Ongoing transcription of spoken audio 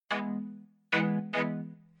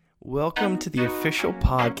Welcome to the official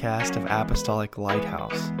podcast of Apostolic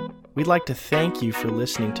Lighthouse. We'd like to thank you for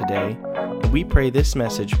listening today, and we pray this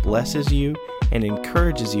message blesses you and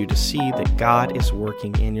encourages you to see that God is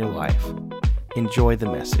working in your life. Enjoy the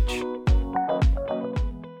message.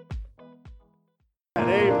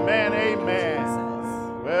 Amen, amen.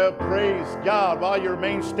 Well, praise God. While you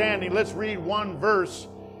remain standing, let's read one verse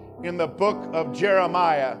in the book of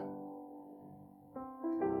Jeremiah,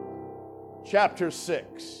 chapter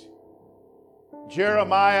 6.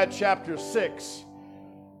 Jeremiah chapter 6,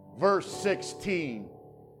 verse 16.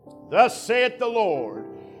 Thus saith the Lord,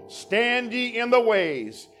 stand ye in the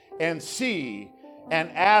ways, and see,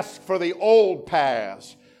 and ask for the old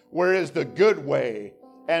paths, where is the good way,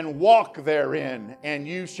 and walk therein, and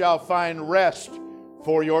you shall find rest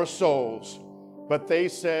for your souls. But they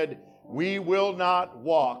said, we will not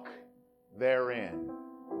walk therein.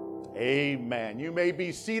 Amen. You may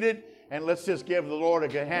be seated. And let's just give the Lord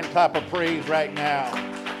a hand clap of praise right now.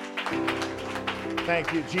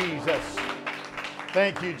 Thank you, Jesus.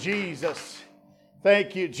 Thank you, Jesus.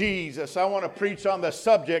 Thank you, Jesus. I want to preach on the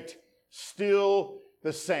subject, still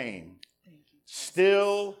the same.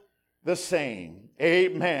 Still the same.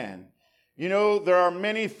 Amen. You know, there are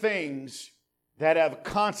many things that have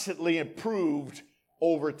constantly improved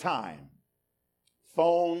over time.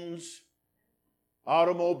 Phones,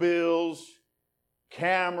 automobiles,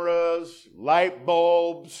 cameras, light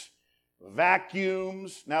bulbs,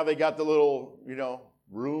 vacuums. Now they got the little,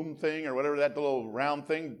 room thing or whatever, that little round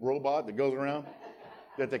thing, robot that goes around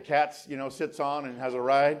that the cat, sits on and has a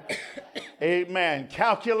ride. Amen.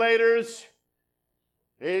 Calculators.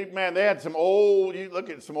 Amen. They had you look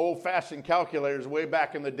at some old-fashioned calculators way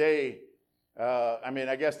back in the day.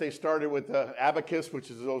 I guess they started with the abacus, which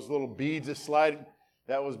is those little beads that slide.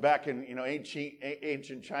 That was back in,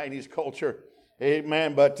 ancient Chinese culture.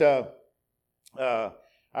 Amen. But I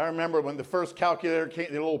remember when the first calculator came,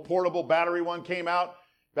 the little portable battery one came out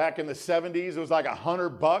back in the 70s. It was like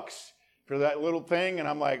 $100 for that little thing. And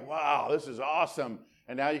I'm like, wow, this is awesome.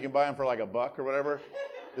 And now you can buy them for like $1 or whatever.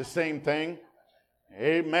 The same thing.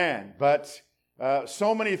 Amen. But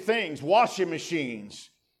so many things, washing machines,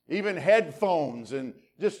 even headphones, and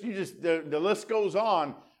the list goes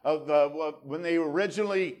on of when they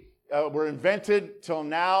originally were invented till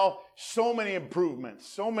now. So many improvements,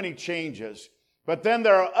 so many changes. But then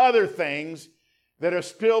there are other things that are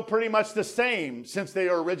still pretty much the same since they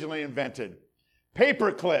were originally invented.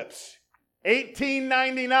 Paper clips,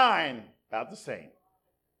 $18.99, about the same.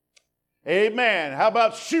 Amen. How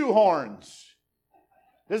about shoe horns?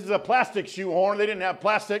 This is a plastic shoe horn. They didn't have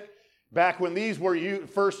plastic back when these were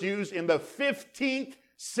first used in the 15th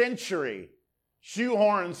century. Shoe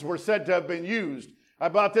horns were said to have been used. I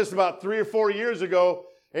bought this about 3 or 4 years ago.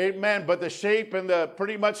 Amen. But the shape and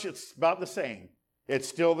pretty much it's about the same. It's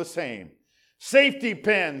still the same. Safety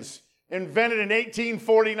pins, invented in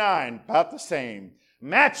 1849, about the same.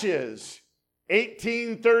 Matches,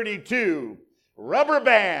 1832. Rubber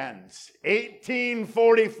bands,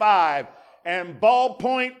 1845. And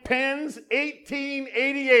ballpoint pens,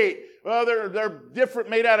 1888. Well, they're different,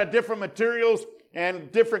 made out of different materials and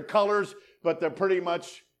different colors, but they're pretty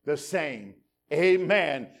much the same.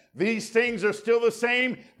 Amen. These things are still the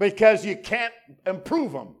same because you can't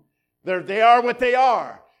improve them. They are what they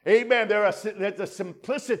are. Amen. There's the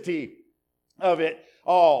simplicity of it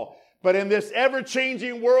all. But in this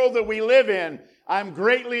ever-changing world that we live in, I'm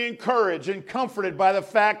greatly encouraged and comforted by the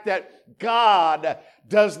fact that God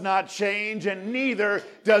does not change, and neither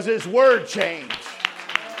does His Word change.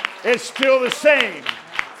 It's still the same.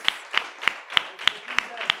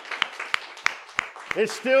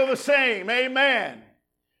 It's still the same. Amen.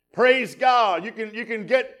 Praise God. You can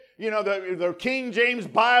get, the King James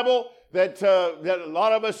Bible that a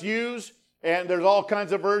lot of us use, and there's all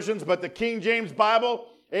kinds of versions, but the King James Bible,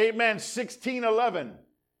 amen, 1611.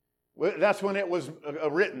 That's when it was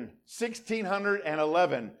written,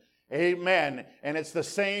 1611. Amen. And it's the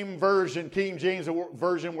same version, King James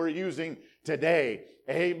version we're using today.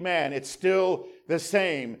 Amen. It's still the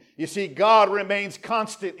same. You see, God remains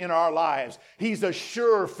constant in our lives. He's a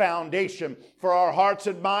sure foundation for our hearts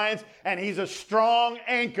and minds, and He's a strong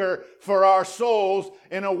anchor for our souls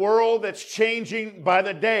in a world that's changing by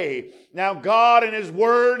the day. Now, God and His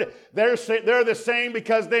Word, they're the same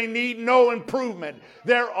because they need no improvement.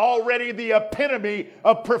 They're already the epitome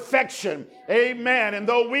of perfection. Amen. And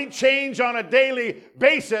though we change on a daily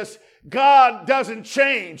basis, God doesn't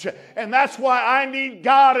change. And that's why I need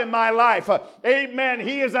God in my life. Amen.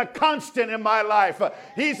 He is a constant in my life.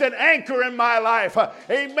 He's an anchor in my life.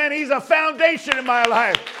 Amen. He's a foundation in my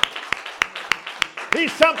life.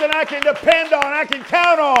 He's something I can depend on, I can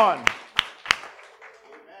count on. Amen.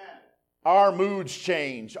 Our moods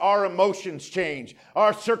change. Our emotions change.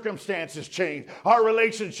 Our circumstances change. Our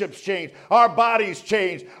relationships change. Our bodies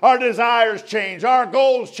change. Our desires change. Our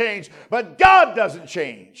goals change. But God doesn't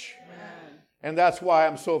change. Amen. And that's why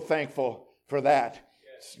I'm so thankful for that.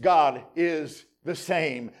 Yes. God is the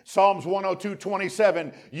same. Psalms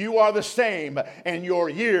 102:27, you are the same, and your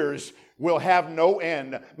years will have no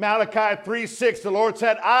end. Malachi 3:6, the Lord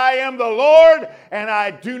said, I am the Lord, and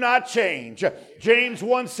I do not change. James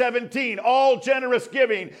 1:17, all generous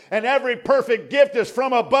giving and every perfect gift is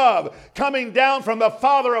from above, coming down from the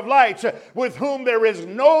Father of lights, with whom there is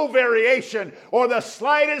no variation or the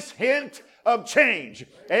slightest hint of change.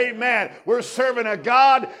 Amen. We're serving a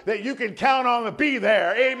God that you can count on to be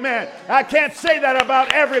there. Amen. I can't say that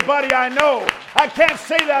about everybody I know. I can't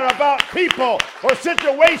say that about people or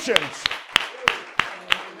situations.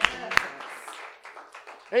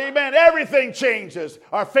 Amen. Everything changes.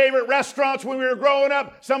 Our favorite restaurants when we were growing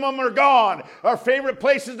up, some of them are gone. Our favorite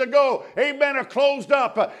places to go, amen, are closed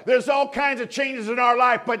up. There's all kinds of changes in our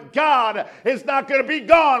life, but God is not going to be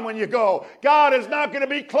gone when you go. God is not going to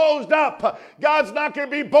be closed up. God's not going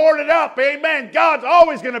to be boarded up. Amen. God's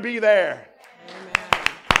always going to be there.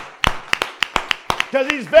 Because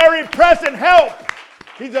He's very present help.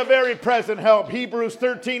 He's a very present help. Hebrews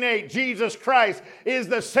 13:8, Jesus Christ is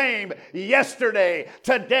the same yesterday,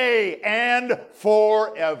 today, and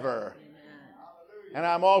forever. And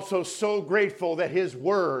I'm also so grateful that His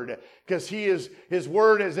Word, because His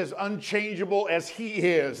Word is as unchangeable as He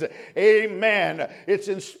is. Amen. It's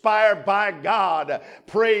inspired by God.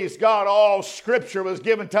 Praise God. All Scripture was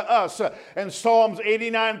given to us. And Psalms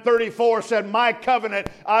 89:34 said, my covenant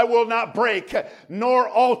I will not break, nor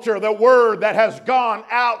alter the word that has gone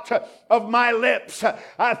out of my lips.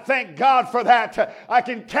 I thank God for that. I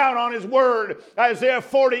can count on His Word. Isaiah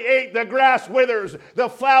 48, the grass withers, the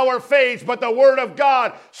flower fades, but the Word of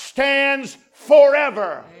God stands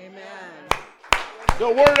forever. Amen. The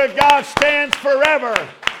Word of God stands forever.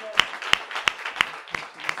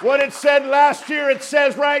 What it said last year, it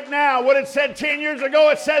says right now. What it said 10 years ago,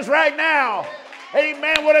 it says right now.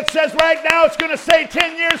 Amen. What it says right now, it's going to say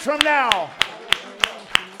 10 years from now.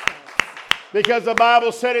 Because the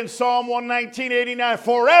Bible said in Psalm 119:89,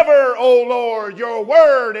 forever, O Lord, your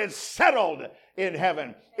word is settled in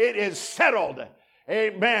heaven. It is settled.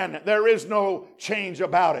 Amen. There is no change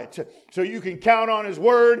about it. So you can count on His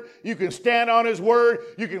Word. You can stand on His Word.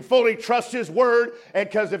 You can fully trust His Word. And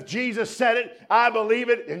because if Jesus said it, I believe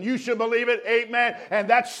it, and you should believe it. Amen. And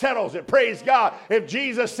that settles it. Praise God. If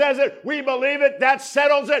Jesus says it, we believe it. That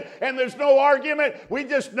settles it. And there's no argument. We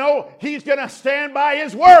just know He's going to stand by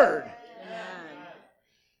His Word.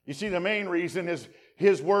 You see, the main reason is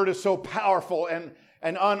His Word is so powerful and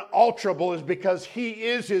unalterable is because He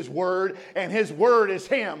is His Word, and His Word is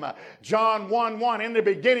Him. John 1:1, in the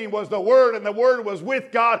beginning was the Word, and the Word was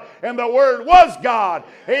with God, and the Word was God.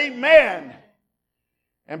 Amen.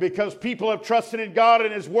 And because people have trusted in God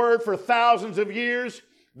and His Word for thousands of years,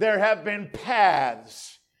 there have been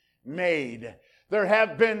paths made. There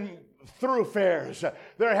have been thoroughfares.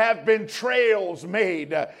 There have been trails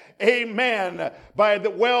made, amen, by the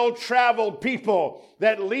well-traveled people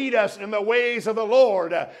that lead us in the ways of the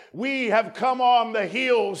Lord. We have come on the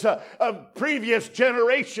heels of previous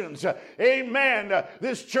generations. Amen.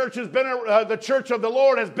 This church has been, the church of the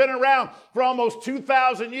Lord has been around for almost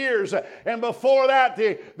 2,000 years. And before that,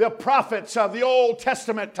 the prophets of the Old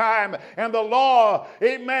Testament time and the law,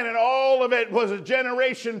 amen, and all of it was a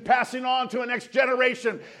generation passing on to a next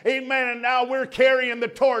generation. Amen. And now we're carrying the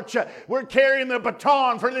torch. We're carrying the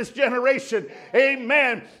baton for this generation.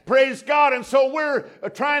 Amen. Praise God. And so we're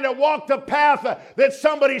trying to walk the path that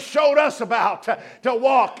somebody showed us about to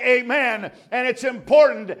walk. Amen. And it's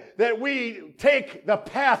important that we take the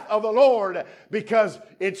path of the Lord because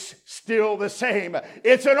it's still the same.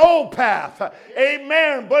 It's an old path.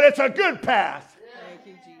 Amen. But it's a good path. Thank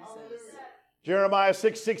you, Jesus. Jeremiah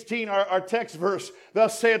 6:16, our text verse.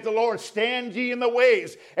 Thus saith the Lord, stand ye in the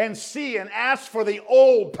ways and see and ask for the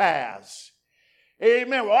old paths.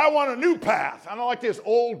 Amen. Well, I want a new path. I don't like this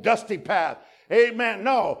old dusty path. Amen.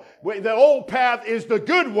 No, the old path is the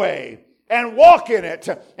good way, and walk in it,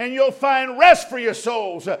 and you'll find rest for your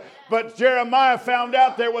souls. But Jeremiah found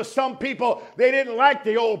out there was some people, they didn't like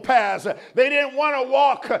the old paths. They didn't want to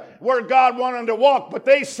walk where God wanted them to walk, but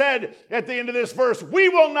they said at the end of this verse, we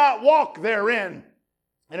will not walk therein.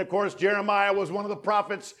 And of course, Jeremiah was one of the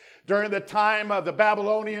prophets during the time of the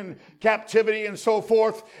Babylonian captivity and so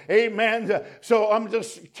forth. Amen. So I'm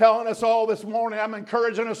just telling us all this morning, I'm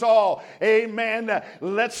encouraging us all. Amen.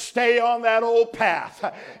 Let's stay on that old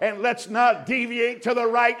path and let's not deviate to the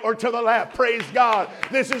right or to the left. Praise God.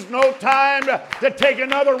 This is no time to take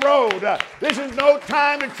another road. This is no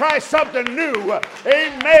time to try something new.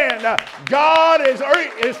 Amen. God is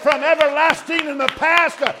from everlasting in the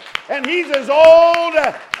past, and He's as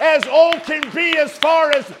old can be as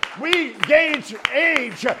far as we gauge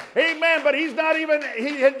age. Amen. But He's not even,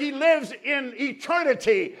 He lives in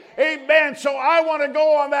eternity. Amen. So I want to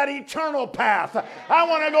go on that eternal path. I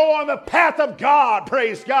want to go on the path of God.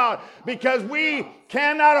 Praise God. Because we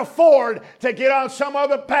cannot afford to get on some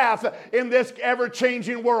other path in this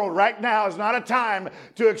ever-changing world. Right now is not a time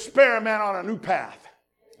to experiment on a new path.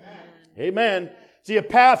 Amen. See, a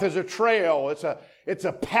path is a trail. It's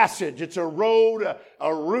a passage. It's a road,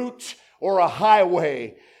 a route, or a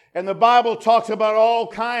highway. And the Bible talks about all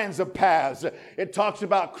kinds of paths. It talks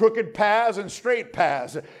about crooked paths and straight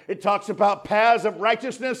paths. It talks about paths of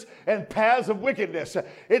righteousness and paths of wickedness.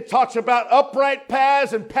 It talks about upright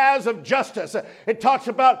paths and paths of justice. It talks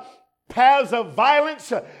about paths of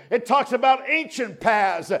violence. It talks about ancient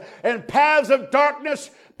paths and paths of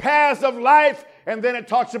darkness, paths of life. And then it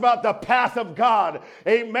talks about the path of God.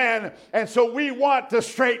 Amen. And so we want the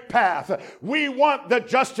straight path. We want the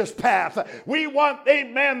justice path. We want,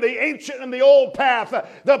 amen, the ancient and the old path.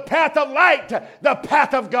 The path of light. The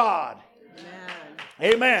path of God.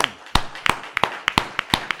 Amen. Amen.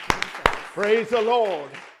 Praise the Lord.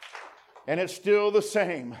 And it's still the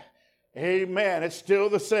same. Amen. It's still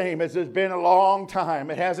the same as it's been a long time.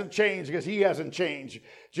 It hasn't changed because He hasn't changed.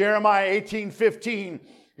 Jeremiah 18:15.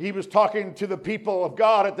 He was talking to the people of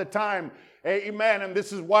God at the time. Amen. And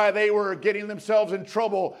this is why they were getting themselves in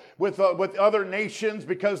trouble with other nations,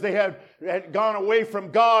 because they had gone away from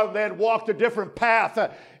God. They had walked a different path.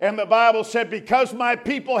 And the Bible said, because my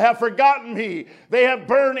people have forgotten me, they have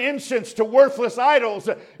burned incense to worthless idols,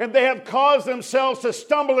 and they have caused themselves to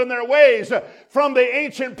stumble in their ways from the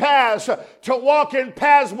ancient paths, to walk in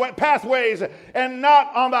pathways and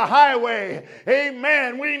not on the highway.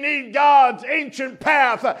 Amen. We need God's ancient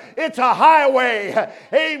path. It's a highway.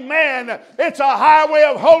 Amen. It's a highway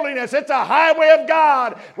of holiness. It's a highway of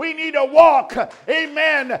God. We need to walk,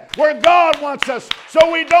 amen, where God wants us so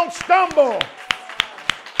we don't stumble.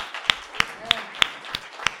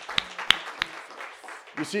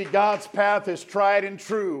 You see, God's path is tried and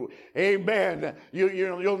true. Amen.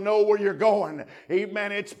 You'll know where you're going.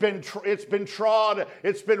 Amen. It's been trod.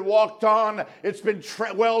 It's been walked on. It's been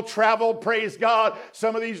well traveled. Praise God.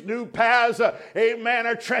 Some of these new paths, amen,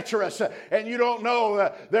 are treacherous, and you don't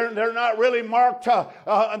know. They're not really marked.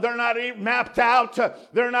 They're not even mapped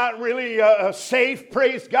out. They're not really safe.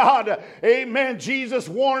 Praise God. Amen. Jesus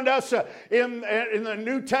warned us in the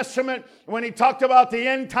New Testament when He talked about the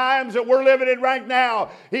end times that we're living in right now.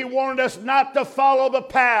 He warned us not to follow the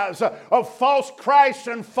paths of false Christs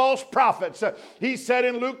and false prophets. He said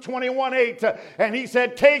in Luke 21:8, and He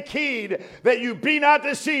said, take heed that you be not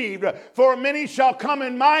deceived, for many shall come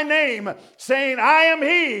in my name, saying, I am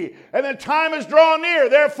He, and the time is drawn near.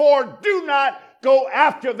 Therefore, do not go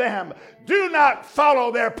after them. Do not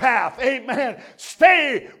follow their path. Amen.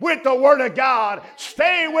 Stay with the Word of God.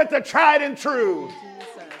 Stay with the tried and true.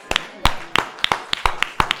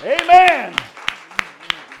 Amen.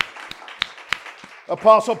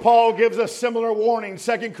 Apostle Paul gives a similar warning.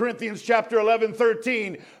 2 Corinthians chapter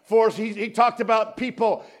 11:13. For he talked about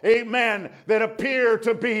people, amen, that appear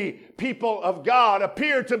to be people of God,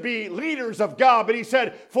 appear to be leaders of God. But he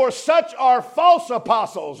said, for such are false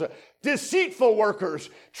apostles, deceitful workers,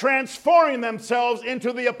 transforming themselves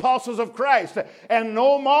into the apostles of Christ. And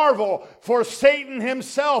no marvel, for Satan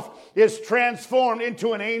himself is transformed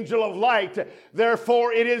into an angel of light.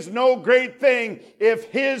 Therefore, it is no great thing if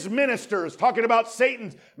his ministers, talking about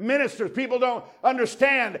Satan's ministers, people don't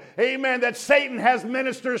understand, amen, that Satan has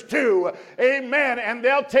ministers too. Amen. And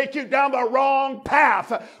they'll take you down the wrong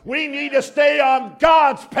path. We need to stay on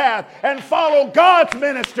God's path and follow God's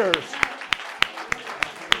ministers.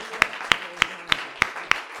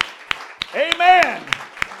 Amen.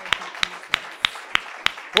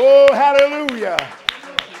 Oh, hallelujah.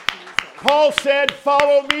 Paul said,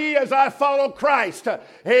 follow me as I follow Christ.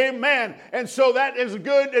 Amen. And so that is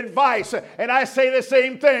good advice. And I say the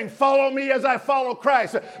same thing. Follow me as I follow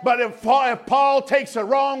Christ. But if Paul takes a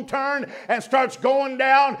wrong turn and starts going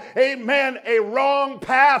down, amen, a wrong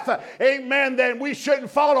path, amen, then we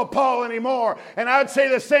shouldn't follow Paul anymore. And I'd say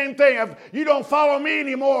the same thing. If you don't follow me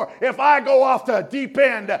anymore, if I go off the deep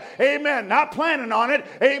end, amen, not planning on it,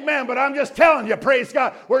 amen, but I'm just telling you, praise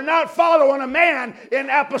God, we're not following a man in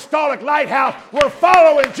Apostolic Lighthouse. We're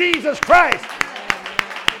following Jesus Christ.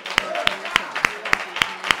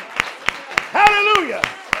 Hallelujah.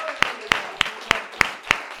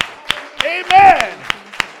 Amen.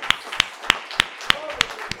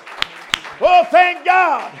 Oh, thank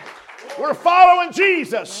God. We're following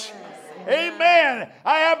Jesus. Amen.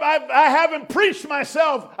 I haven't preached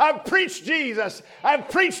myself. I've preached Jesus. I've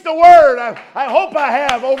preached the Word. I hope I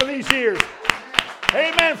have over these years.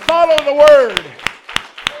 Amen. Follow the Word.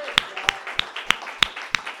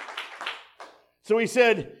 So he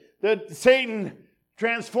said that Satan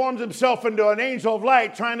transforms himself into an angel of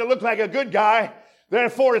light, trying to look like a good guy.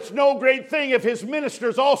 Therefore, it's no great thing if his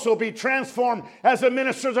ministers also be transformed as the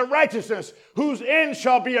ministers of righteousness, whose end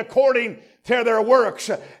shall be according to their works.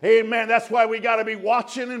 Amen. That's why we got to be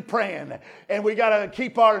watching and praying. And we got to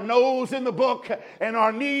keep our nose in the book and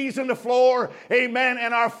our knees in the floor. Amen.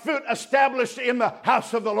 And our foot established in the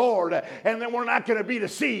house of the Lord. And then we're not going to be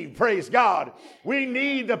deceived. Praise God. We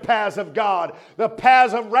need the paths of God, the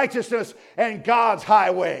paths of righteousness and God's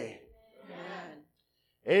highway.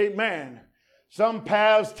 Amen. Amen. Some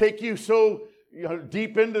paths take you so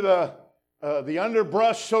deep into the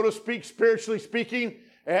underbrush, so to speak, spiritually speaking,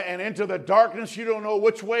 and into the darkness, you don't know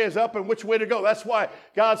which way is up and which way to go. That's why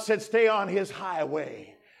God said, stay on His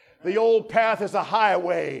highway. The old path is a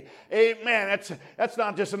highway. Amen. That's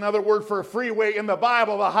not just another word for a freeway. In the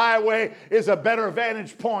Bible, the highway is a better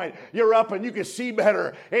vantage point. You're up and you can see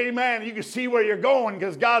better. Amen. You can see where you're going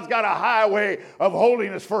because God's got a highway of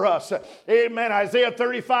holiness for us. Amen. Isaiah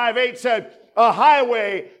 35:8 said, a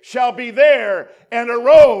highway shall be there, and a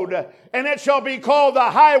road, and it shall be called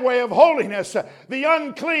the highway of holiness. The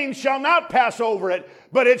unclean shall not pass over it,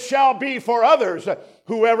 but it shall be for others.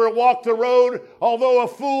 Whoever walk the road, although a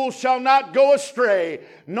fool, shall not go astray.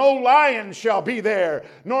 No lion shall be there,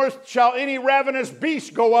 nor shall any ravenous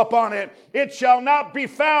beast go up on it. It shall not be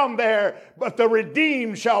found there, but the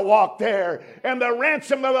redeemed shall walk there. And the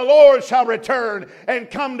ransom of the Lord shall return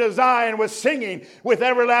and come to Zion with singing, with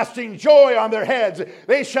everlasting joy on their heads.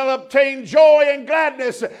 They shall obtain joy and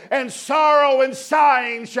gladness, and sorrow and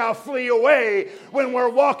sighing shall flee away when we're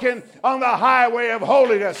walking on the highway of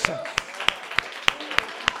holiness.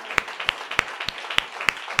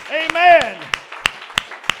 Amen.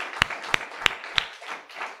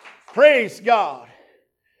 Praise God.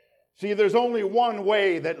 See, there's only one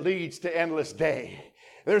way that leads to endless day.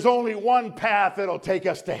 There's only one path that'll take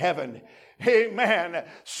us to heaven. Amen.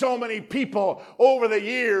 So many people over the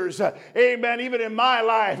years, amen, even in my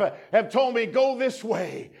life, have told me, go this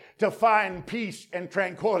way to find peace and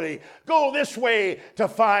tranquility. Go this way to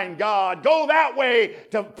find God. Go that way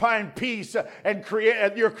to find peace and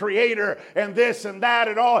create your Creator and this and that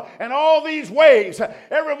and all these ways.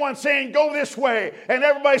 Everyone's saying go this way and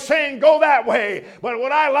everybody's saying go that way. But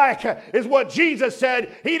what I like is what Jesus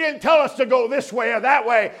said. He didn't tell us to go this way or that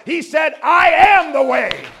way. He said, I am the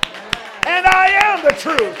way. And I am the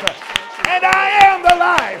truth. And I am the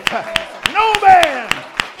life. No man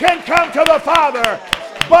can come to the Father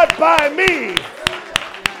but by me.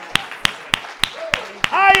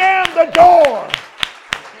 I am the door.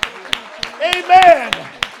 Amen.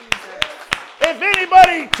 If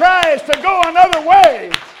anybody tries to go another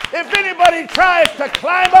way, if anybody tries to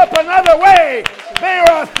climb up another way, they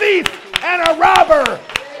are a thief and a robber.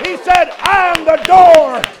 He said, I am the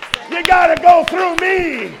door. You got to go through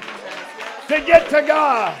me to get to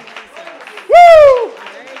God. Woo!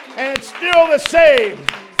 And it's still the same.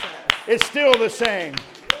 It's still the same.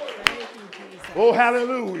 Oh,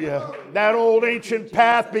 hallelujah. That old ancient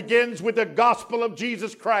path begins with the gospel of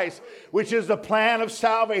Jesus Christ, which is the plan of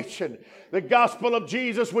salvation. The gospel of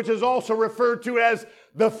Jesus, which is also referred to as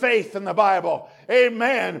the faith in the Bible.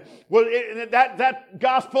 Amen. Well, that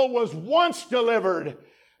gospel was once delivered,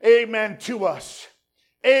 amen, to us.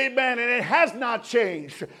 Amen. And it has not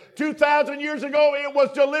changed. 2,000 years ago, it was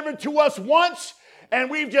delivered to us once, and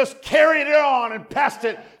we've just carried it on and passed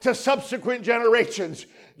it to subsequent generations.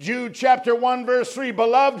 Jude chapter 1 verse 3,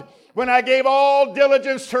 Beloved, when I gave all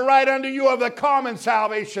diligence to write unto you of the common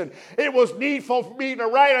salvation, it was needful for me to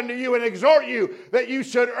write unto you and exhort you that you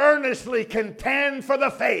should earnestly contend for the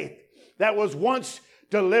faith that was once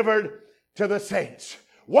delivered to the saints.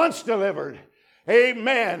 Once delivered.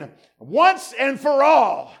 Amen. Once and for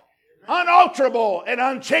all. Unalterable and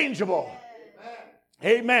unchangeable.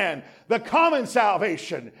 Amen. The common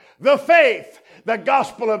salvation, the faith, the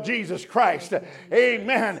gospel of Jesus Christ.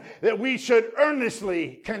 Amen. That we should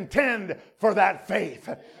earnestly contend for that faith.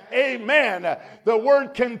 Amen. The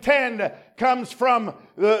word contend comes from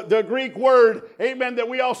the Greek word, amen, that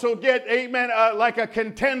we also get, amen, like a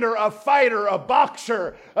contender, a fighter, a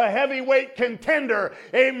boxer, a heavyweight contender.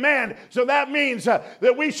 Amen. So that means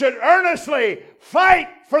that we should earnestly fight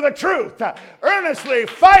for the truth. Earnestly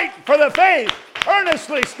fight for the faith.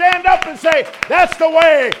 Earnestly stand up and say, that's the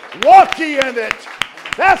way. Walk ye in it.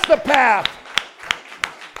 That's the path.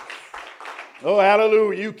 Oh,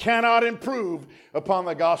 hallelujah. You cannot improve upon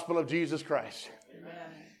the gospel of Jesus Christ. Amen.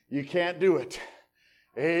 You can't do it.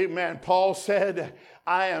 Amen. Paul said,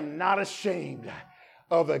 I am not ashamed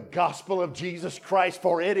of the gospel of Jesus Christ,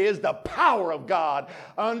 for it is the power of God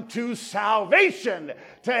unto salvation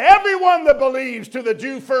to everyone that believes, to the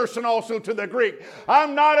Jew first and also to the Greek.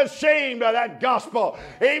 I'm not ashamed of that gospel.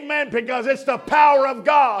 Amen. Because it's the power of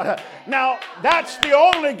God. Now, that's the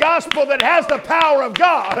only gospel that has the power of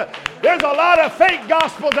God. There's a lot of fake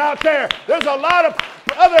gospels out there. There's a lot of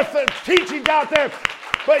other teachings out there.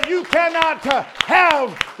 But you cannot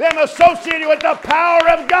have them associated with the power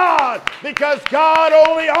of God, because God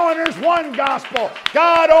only honors one gospel.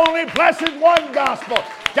 God only blesses one gospel.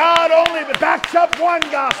 God only backs up one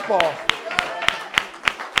gospel.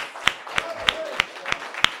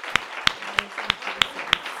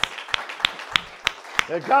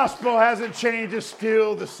 The gospel hasn't changed. It's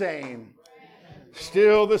still the same.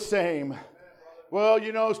 Still the same. Well,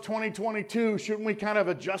 it's 2022. Shouldn't we kind of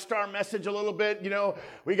adjust our message a little bit?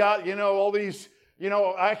 We got, all these,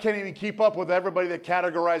 I can't even keep up with everybody that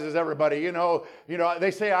categorizes everybody.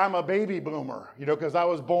 They say I'm a baby boomer, because I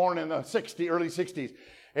was born in the early 60s.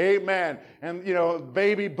 Amen. And,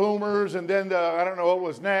 baby boomers, and then I don't know what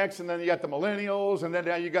was next, and then you got the millennials, and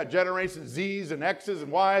then you got Generation Z's and X's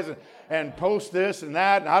and Y's and post this and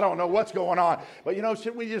that, and I don't know what's going on. But,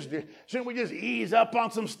 shouldn't we just ease up on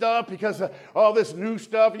some stuff because of all this new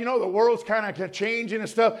stuff? The world's kind of changing and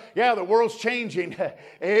stuff. Yeah, the world's changing.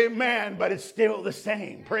 Amen. But it's still the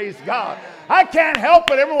same. Praise God. I can't help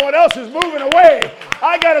it. Everyone else is moving away.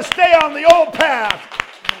 I got to stay on the old path.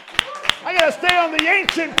 I got to stay on the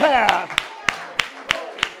ancient path.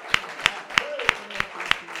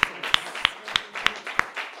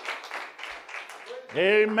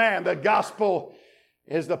 Amen. The gospel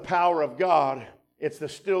is the power of God. It's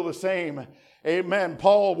still the same. Amen.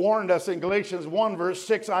 Paul warned us in Galatians 1 verse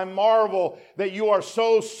 6, I marvel that you are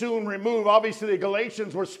so soon removed. Obviously the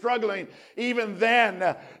Galatians were struggling even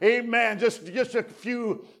then. Amen. Just a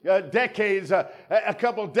few decades, a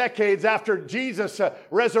couple decades after Jesus'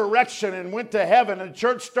 resurrection and went to heaven and the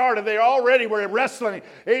church started, they already were wrestling,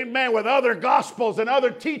 amen, with other gospels and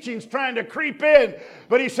other teachings trying to creep in.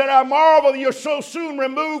 But he said, I marvel that you're so soon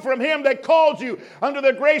removed from him that called you under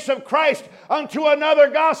the grace of Christ unto another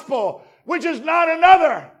gospel, which is not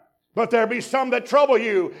another. But there be some that trouble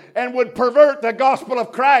you and would pervert the gospel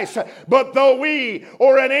of Christ. But though we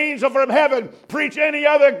or an angel from heaven preach any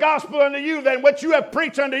other gospel unto you than what you have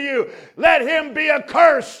preached unto you, let him be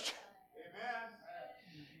accursed.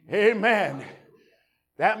 Amen. Amen.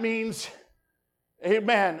 That means,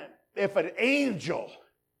 amen, if an angel,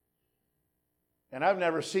 and I've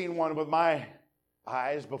never seen one with my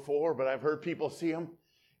eyes before, but I've heard people see them,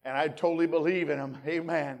 and I totally believe in them.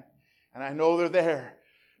 Amen. And I know they're there.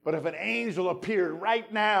 But if an angel appeared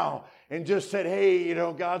right now and just said, hey,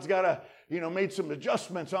 God's got to, made some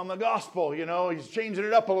adjustments on the gospel, he's changing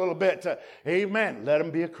it up a little bit. Amen. Let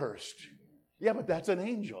him be accursed. Yeah, but that's an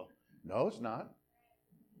angel. No, it's not.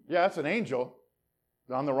 Yeah, that's an angel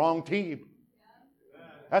on the wrong team.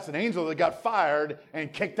 That's an angel that got fired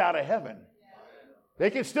and kicked out of heaven. They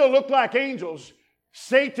can still look like angels.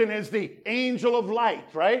 Satan is the angel of light,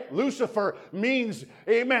 right? Lucifer means,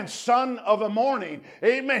 amen, son of the morning.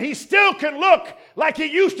 Amen. He still can look like he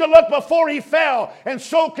used to look before he fell, and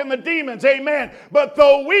so can the demons. Amen. But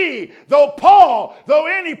though Paul, though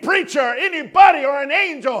any preacher, anybody or an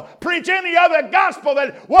angel preach any other gospel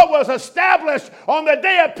than what was established on the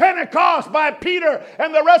day of Pentecost by Peter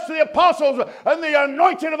and the rest of the apostles and the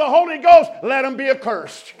anointing of the Holy Ghost, let him be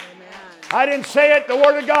accursed. Amen. I didn't say it. The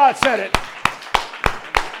Word of God said it.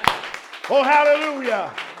 Oh, hallelujah.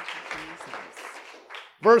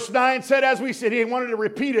 Verse 9 said, as we said, he wanted to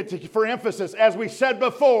repeat it for emphasis. As we said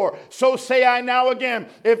before, so say I now again,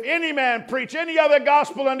 if any man preach any other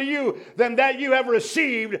gospel unto you than that you have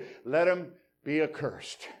received, let him be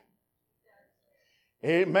accursed.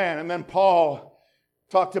 Amen. And then Paul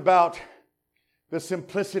talked about the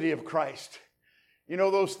simplicity of Christ. You know,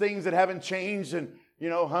 those things that haven't changed in,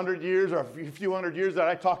 100 years or a few hundred years that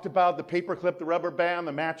I talked about, the paperclip, the rubber band,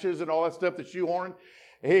 the matches and all that stuff, the shoehorn.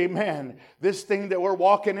 Amen. This thing that we're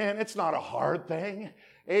walking in, it's not a hard thing.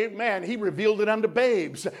 Amen. He revealed it unto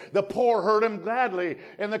babes. The poor heard him gladly,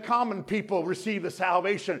 and the common people received the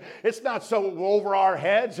salvation. It's not so over our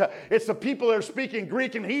heads. It's the people that are speaking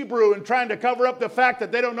Greek and Hebrew and trying to cover up the fact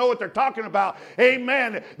that they don't know what they're talking about.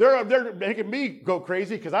 Amen. They're making me go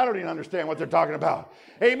crazy because I don't even understand what they're talking about.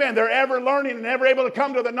 Amen. They're ever learning and ever able to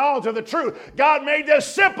come to the knowledge of the truth. God made this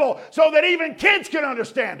simple so that even kids can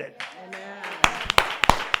understand it. Amen.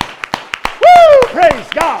 Woo! Praise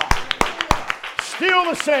God. Still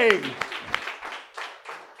the same.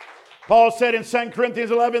 Paul said in 2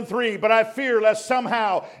 Corinthians 11:3, but I fear lest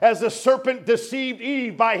somehow, as the serpent deceived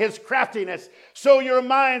Eve by his craftiness, so your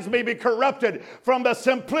minds may be corrupted from the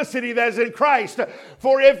simplicity that is in Christ.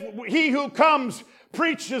 For if he who comes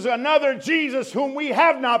preaches another Jesus whom we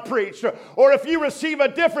have not preached, or if you receive a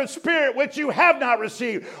different spirit which you have not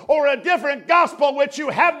received, or a different gospel which you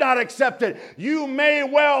have not accepted, you may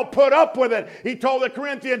well put up with it. He told the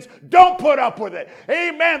Corinthians, don't put up with it.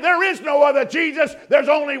 Amen. There is no other Jesus. There's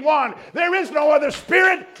only one. There is no other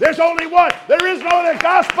spirit. There's only one. There is no other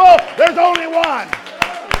gospel. There's only one.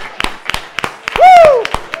 Woo!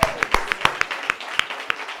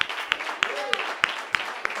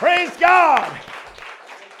 Praise God.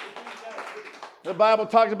 The Bible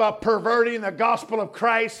talks about perverting the gospel of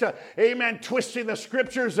Christ. Amen. Twisting the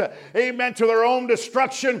scriptures. Amen. To their own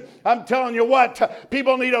destruction. I'm telling you what.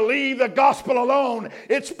 People need to leave the gospel alone.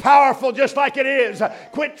 It's powerful just like it is.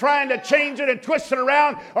 Quit trying to change it and twist it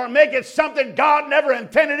around or make it something God never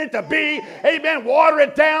intended it to be. Amen. Water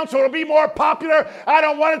it down so it'll be more popular. I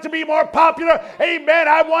don't want it to be more popular. Amen.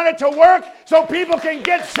 I want it to work so people can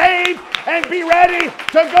get saved and be ready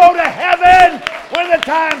to go to heaven when the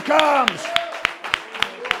time comes.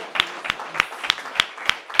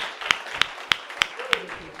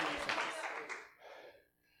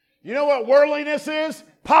 You know what worldliness is?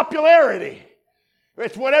 Popularity.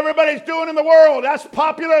 It's what everybody's doing in the world. That's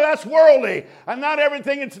popular, that's worldly. And not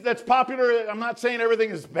everything that's popular, I'm not saying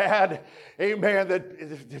everything is bad, amen, that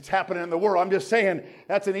it's happening in the world. I'm just saying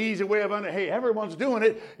that's an easy way of, hey, everyone's doing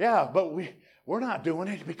it. Yeah, but we're not doing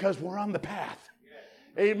it because we're on the path.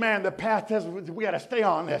 Amen. The path, we got to stay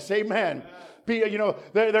on this. Amen.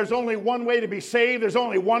 There's only one way to be saved. There's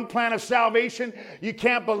only one plan of salvation. You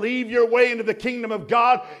can't believe your way into the kingdom of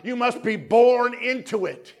God. You must be born into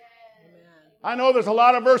it. I know there's a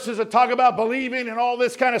lot of verses that talk about believing and all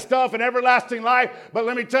this kind of stuff and everlasting life, but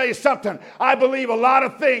let me tell you something. I believe a lot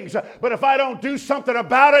of things, but if I don't do something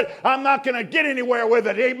about it, I'm not going to get anywhere with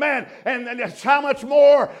it. Amen. And it's how much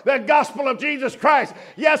more the gospel of Jesus Christ.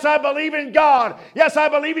 Yes, I believe in God. Yes, I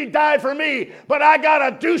believe He died for me, but I got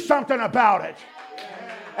to do something about it.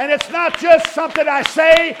 And it's not just something I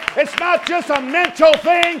say. It's not just a mental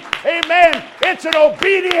thing. Amen. It's an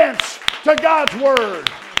obedience to God's word.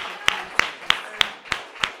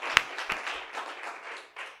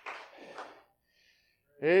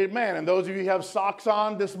 Amen. And those of you who have socks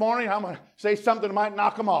on this morning, I'm going to say something that might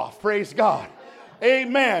knock them off. Praise God.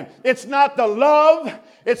 Amen. It's not the love,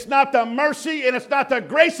 it's not the mercy, and it's not the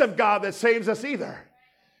grace of God that saves us either.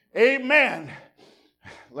 Amen.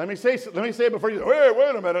 Let me say it before you say,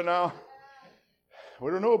 wait a minute now.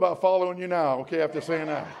 We don't know about following you now, okay, after saying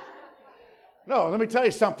that. No, let me tell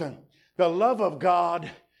you something. The love of God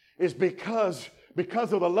is because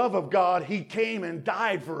of the love of God, He came and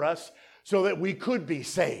died for us so that we could be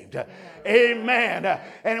saved. Amen.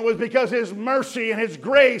 And it was because His mercy and His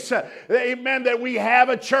grace, amen, that we have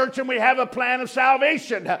a church and we have a plan of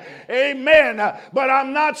salvation. Amen. But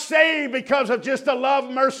I'm not saved because of just the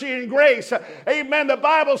love, mercy, and grace. Amen. The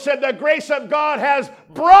Bible said the grace of God has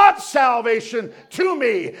brought salvation to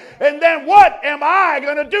me. And then what am I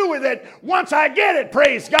going to do with it once I get it?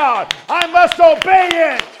 Praise God. I must obey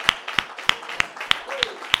it.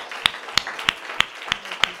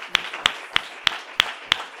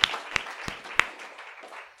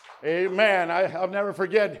 Amen. I'll never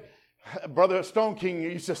forget, Brother Stone King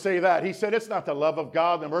used to say that. He said, it's not the love of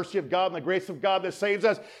God, the mercy of God, and the grace of God that saves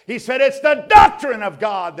us. He said, it's the doctrine of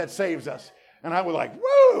God that saves us. And I was like,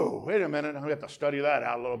 whoa, wait a minute. I have to study that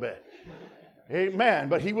out a little bit. Amen.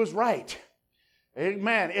 But he was right.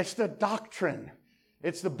 Amen. It's the doctrine.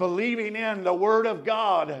 It's the believing in the Word of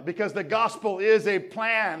God, because the gospel is a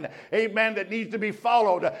plan, amen, that needs to be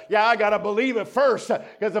followed. Yeah, I got to believe it first,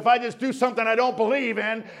 because if I just do something I don't believe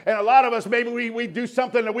in, and a lot of us, maybe we do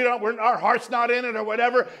something that our heart's not in it or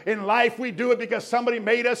whatever. In life, we do it because somebody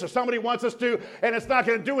made us or somebody wants us to, and it's not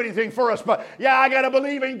going to do anything for us. But yeah, I got to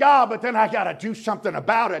believe in God, but then I got to do something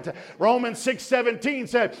about it. Romans 6:17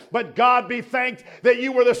 said, but God be thanked that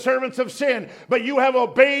you were the servants of sin, but you have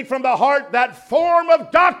obeyed from the heart that form of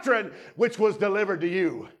doctrine which was delivered to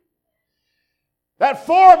you. That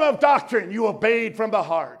form of doctrine you obeyed from the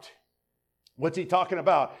heart. What's he talking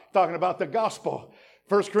about? Talking about the gospel.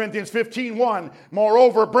 1 Corinthians 15:1,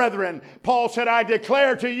 moreover, brethren, Paul said, I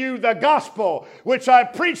declare to you the gospel which I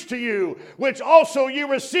preached to you, which also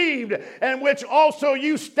you received, and which also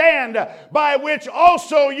you stand, by which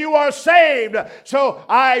also you are saved. So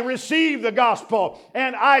I received the gospel,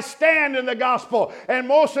 and I stand in the gospel, and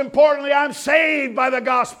most importantly, I'm saved by the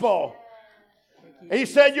gospel. He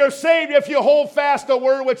said, you're saved if you hold fast the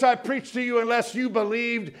word which I preached to you, unless you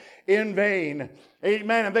believed in vain.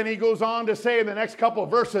 Amen. And then he goes on to say in the next couple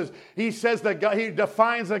of verses, he says that he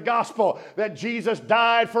defines the gospel, that Jesus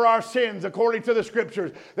died for our sins according to the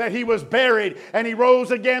scriptures, that he was buried and he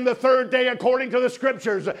rose again the third day according to the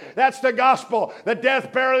scriptures. That's the gospel, the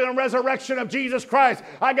death, burial, and resurrection of Jesus Christ.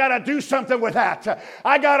 I got to do something with that.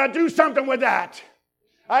 I got to do something with that.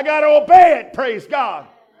 I got to obey it. Praise God.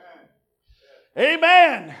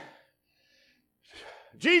 Amen.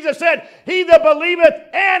 Jesus said, he that believeth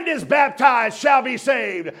and is baptized shall be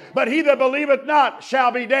saved, but he that believeth not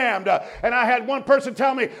shall be damned. And I had one person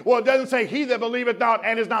tell me, well, it doesn't say he that believeth not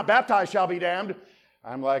and is not baptized shall be damned.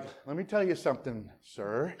 I'm like, let me tell you something,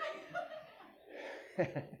 sir.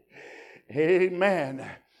 Amen.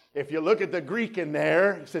 If you look at the Greek in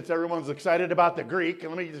there, since everyone's excited about the Greek,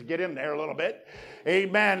 let me just get in there a little bit.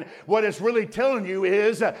 Amen. What it's really telling you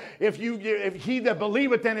is, if he that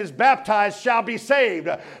believeth and is baptized shall be saved,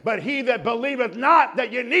 but he that believeth not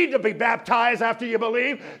that you need to be baptized after you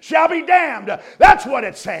believe shall be damned. That's what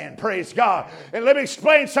it's saying. Praise God. And let me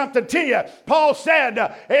explain something to you. Paul said,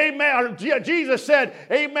 amen, or Jesus said,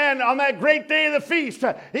 amen, on that great day of the feast,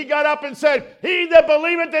 he got up and said, he that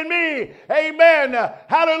believeth in me, amen,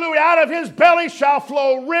 hallelujah, out of his belly shall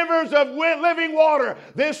flow rivers of living water.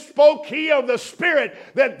 This spoke he of the Spirit,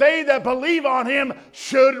 that they that believe on him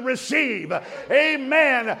should receive.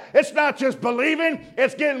 Amen. It's not just believing,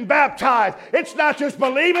 it's getting baptized. It's not just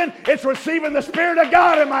believing, it's receiving the Spirit of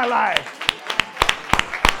God in my life.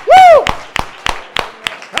 Woo!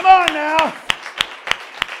 Come on now.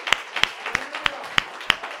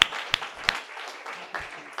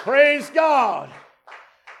 Praise God.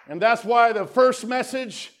 And that's why the first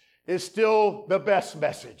message is still the best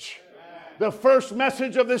message. The first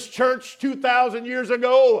message of this church 2,000 years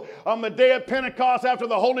ago on the day of Pentecost after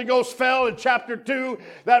the Holy Ghost fell in chapter 2,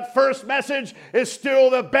 that first message is still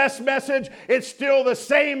the best message. It's still the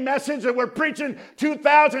same message that we're preaching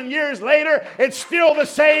 2,000 years later. It's still the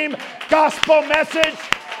same gospel message.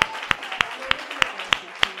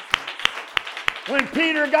 When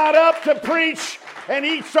Peter got up to preach, and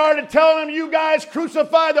he started telling them, you guys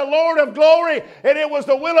crucify the Lord of glory. And it was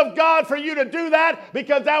the will of God for you to do that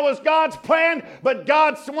because that was God's plan. But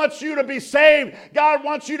God wants you to be saved. God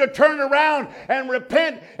wants you to turn around and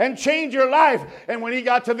repent and change your life. And when he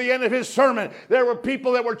got to the end of his sermon, there were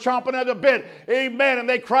people that were chomping at the bit. Amen. And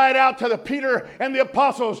they cried out to the Peter and the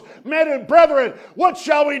apostles, men and brethren, what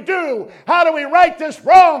shall we do? How do we right this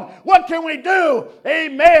wrong? What can we do?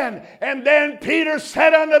 Amen. And then Peter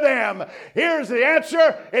said unto them, here's the answer.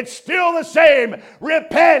 It's still the same.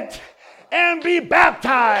 Repent and be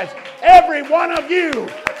baptized, every one of you,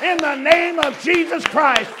 in the name of Jesus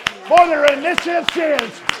Christ, for the remission of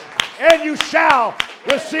sins, and you shall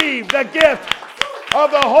receive the gift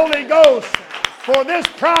of the Holy Ghost. For this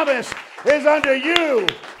promise is unto you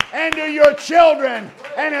and to your children,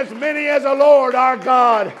 and as many as the Lord our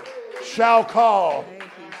God shall call.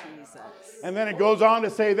 And then it goes on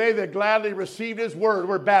to say, they that gladly received his word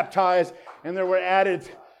were baptized, and there were added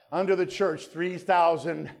unto the church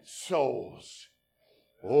 3,000 souls.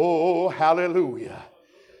 Oh, hallelujah.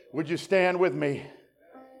 Would you stand with me?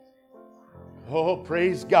 Oh,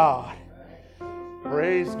 praise God.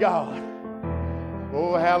 Praise God.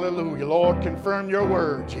 Oh, hallelujah. Lord, confirm your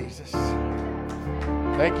word, Jesus.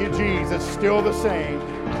 Thank you, Jesus. Still the same.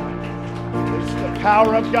 It's the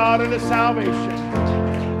power of God unto salvation.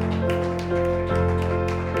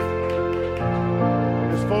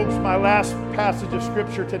 Folks, my last passage of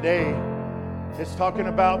scripture today is talking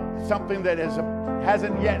about something that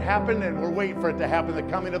hasn't yet happened, and we're waiting for it to happen, the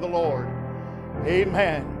coming of the Lord.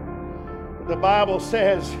 Amen. The Bible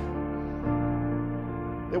says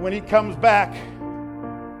that when he comes back,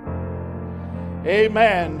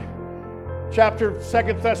 amen, chapter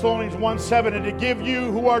 2 Thessalonians 1:7, and to give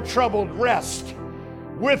you who are troubled rest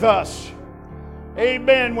with us.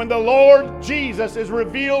 Amen. When the Lord Jesus is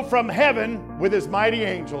revealed from heaven with his mighty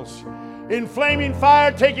angels, in flaming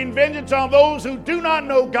fire, taking vengeance on those who do not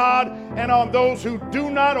know God and on those who do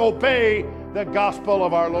not obey the gospel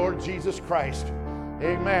of our Lord Jesus Christ.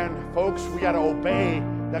 Amen. Folks, we got to obey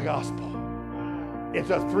the gospel. It's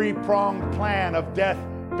a three-pronged plan of death,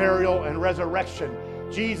 burial, and resurrection.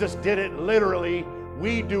 Jesus did it literally.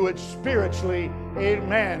 We do it spiritually.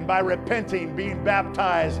 Amen. By repenting, being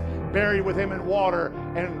baptized, buried with him in water,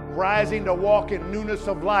 and rising to walk in newness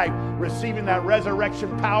of life, receiving that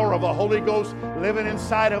resurrection power of the Holy Ghost living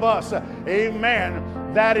inside of us. Amen.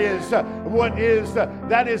 That is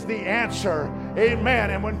the answer. Amen.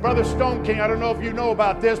 And when Brother Stone King, I don't know if you know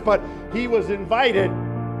about this, but he was invited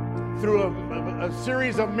through a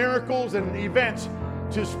series of miracles and events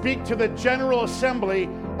to speak to the General Assembly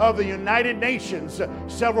of the United Nations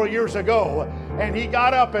several years ago. And he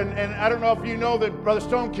got up, and I don't know if you know that Brother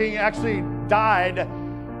Stone King actually died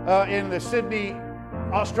in the Sydney,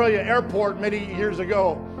 Australia airport many years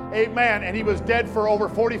ago. Amen. And he was dead for over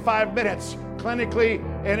 45 minutes clinically,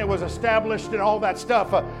 and it was established and all that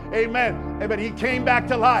stuff. Amen. But he came back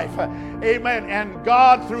to life. Amen. And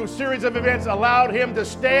God, through a series of events, allowed him to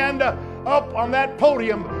stand up on that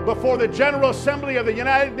podium before the General Assembly of the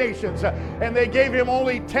United Nations. And they gave him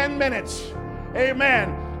only 10 minutes.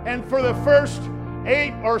 Amen. And for the first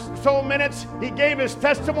 8 or so minutes, he gave his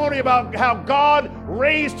testimony about how God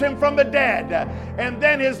raised him from the dead. And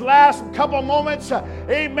then his last couple moments,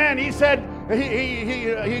 amen, he said,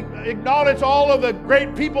 he acknowledged all of the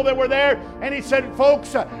great people that were there, and he said,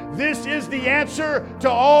 folks, this is the answer to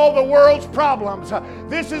all the world's problems.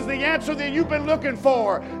 This is the answer that you've been looking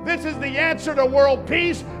for. This is the answer to world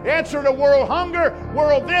peace, answer to world hunger,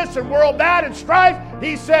 world this and world that and strife.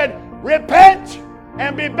 He said, repent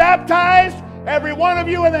and be baptized, every one of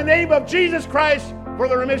you, in the name of Jesus Christ for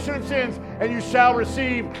the remission of sins, and you shall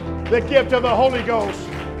receive the gift of the Holy Ghost.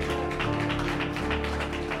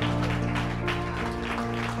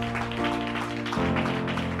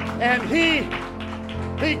 And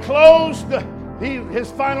he closed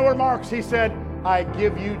his final remarks. He said, I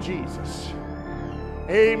give you Jesus.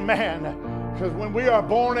 Amen. Because when we are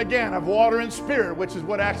born again of water and spirit, which is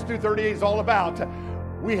what Acts 2:38 is all about,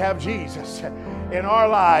 we have Jesus in our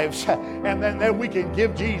lives, and then we can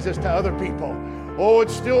give Jesus to other people. Oh,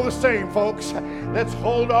 it's still the same, folks. Let's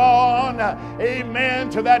hold on, amen,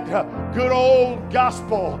 to that good old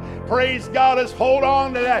gospel. Praise God. Let's hold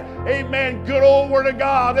on to that, amen, good old word of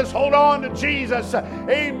God. Let's hold on to Jesus,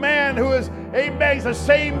 amen, who is, amen, he's the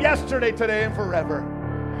same yesterday, today, and forever.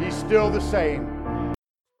 He's still the same.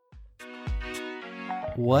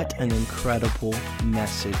 What an incredible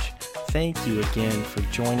message. Thank you again for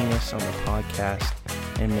joining us on the podcast,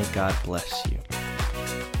 and may God bless you.